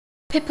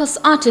People's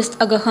artist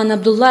Aghakhan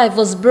Abdullayev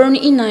was born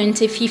in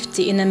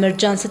 1950 in the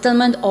Mehriban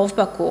settlement of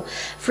Baku.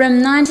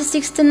 From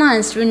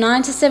 1969 through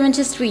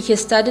 1973, he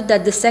studied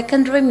at the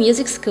secondary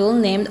music school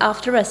named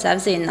after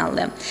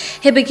Azerbaijan.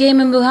 He became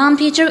a Mugham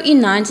teacher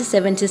in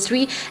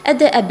 1973 at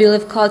the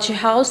Aliyev Culture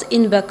House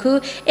in Baku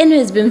and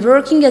has been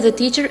working as a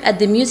teacher at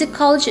the music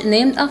college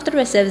named after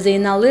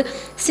Azerbaijan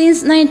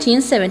since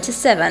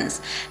 1977.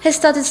 He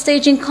started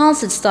staging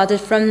concerts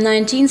started from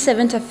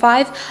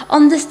 1975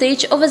 on the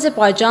stage of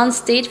Azerbaijan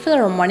State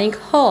Philharmonic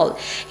Hall.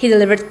 He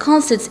delivered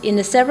concerts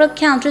in several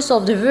countries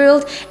of the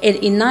world, and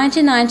in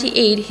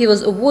 1998 he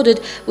was awarded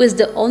with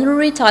the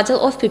honorary title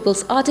of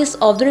People's Artist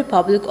of the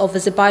Republic of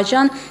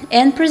Azerbaijan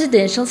and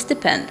Presidential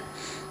Stipend.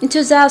 In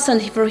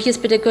 2000, for his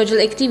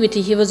pedagogical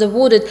activity, he was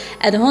awarded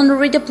an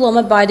honorary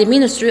diploma by the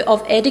Ministry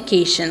of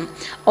Education.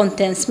 On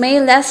 10th May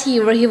last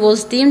year, he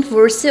was deemed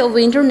worthy of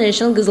the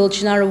International Ghazal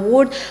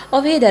Award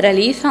of Heydar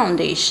Aliyev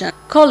Foundation.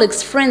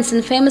 Colleagues, friends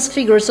and famous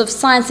figures of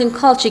science and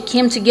culture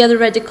came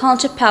together at the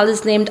Culture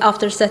Palace named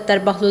after Sattar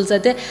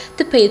Bahlulzadeh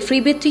to pay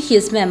tribute to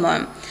his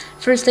memory.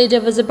 First Lady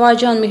of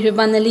Azerbaijan,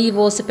 Mehriban Aliyev,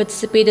 also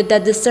participated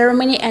at the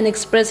ceremony and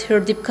expressed her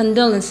deep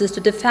condolences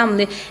to the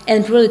family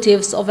and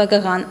relatives of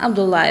Aghakhan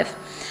Abdullayev.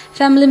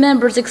 Family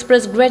members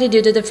expressed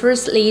gratitude to the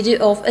First Lady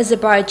of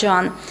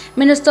Azerbaijan.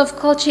 Minister of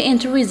Culture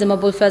and Tourism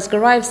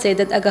Aghakhan said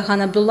that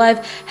Aghakhan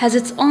Abdullayev has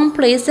its own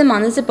place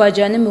among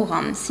Azerbaijani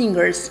Mugham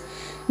singers.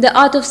 The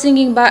art of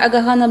singing by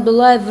Aghakhan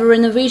Abdullayev were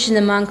innovation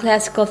among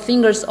classical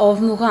singers of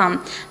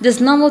Mugham. This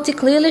novelty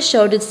clearly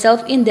showed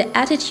itself in the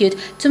attitude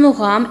to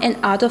Mugham and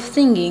art of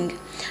singing.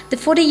 The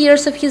 40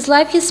 years of his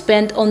life he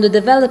spent on the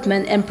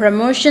development and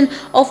promotion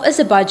of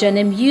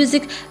Azerbaijani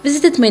music,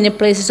 visited many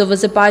places of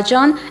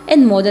Azerbaijan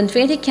and more than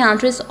 20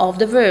 countries of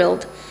the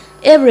world.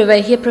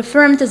 Everywhere he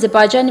performed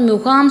Azerbaijani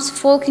Mugham's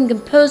folk and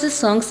composed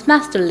songs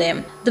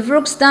masterly. The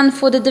works done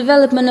for the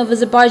development of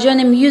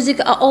Azerbaijani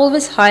music are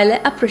always highly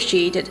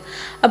appreciated.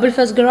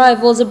 Abulfaz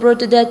also brought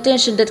to the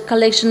attention that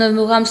collection of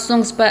Mugham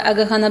songs by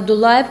Aghakhan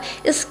Abdullayev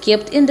is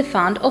kept in the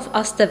fund of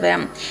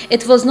Astave.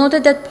 It was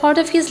noted that part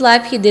of his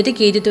life he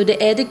dedicated to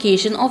the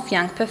education of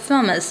young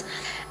performers.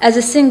 As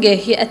a singer,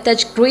 he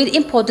attached great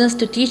importance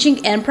to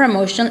teaching and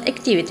promotional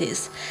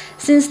activities.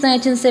 Since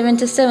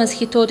 1977,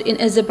 he taught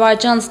in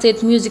Azerbaijan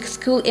State Music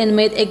School and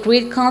made a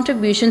great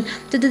contribution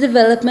to the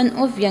development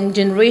of young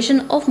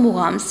generation of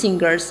Mugham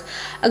singers.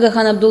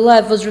 Aghakhan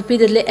Abdullayev was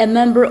repeatedly a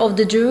member of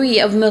the jury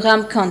of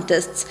Mugham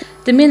contests.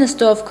 The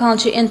Minister of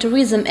Culture and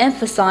Tourism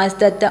emphasized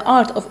that the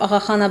art of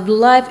Aghakhan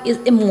Abdullayev is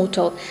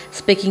immortal.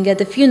 Speaking at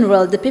the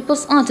funeral, the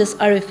people's artist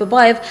Arif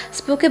Babayev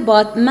spoke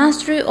about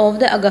mastery of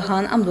the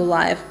Aghakhan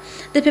Abdullayev.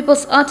 The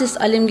people's artist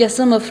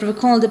Aliyev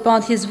recalled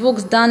about his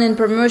works done in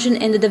promotion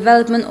and the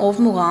development of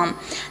Mugham.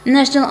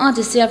 National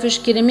artist Yafish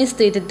Kerimi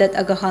stated that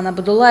Aghakhan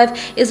Abdullayev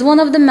is one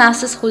of the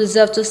masters who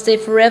deserve to stay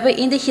forever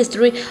in the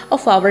history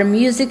of our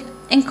music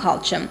and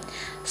culture.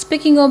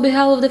 Speaking on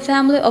behalf of the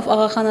family of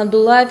Aghakhan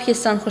Abdullayev,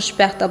 his son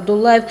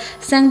Abdullayev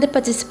thanked the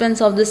participants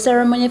of the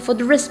ceremony for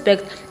the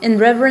respect and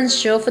reverence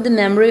shown for the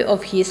memory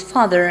of his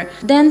father.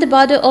 Then the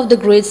body of the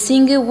great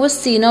singer was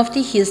seen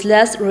after his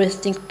last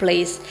resting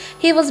place.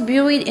 He was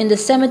buried in the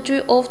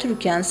cemetery of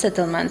Turkan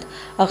settlement.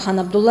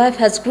 Aghakhan Abdullayev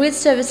has great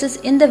services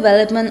in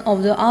development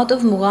of the art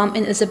of Mugham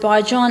in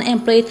Azerbaijan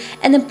and played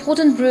an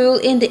important role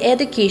in the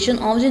education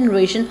of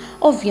generation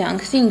of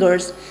young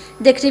singers.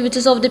 The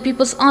activities of the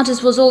people's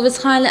artist was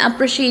always highly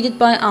appreciated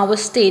by our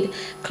state.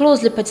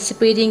 Closely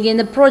participating in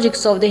the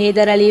projects of the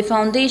Heydar Aliyev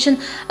Foundation,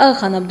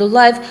 Aghakhan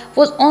Abdullayev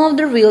was one of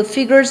the real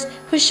figures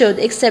who showed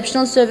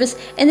exceptional service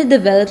in the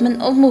development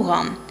of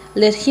Mugham.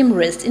 Let him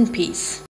rest in peace.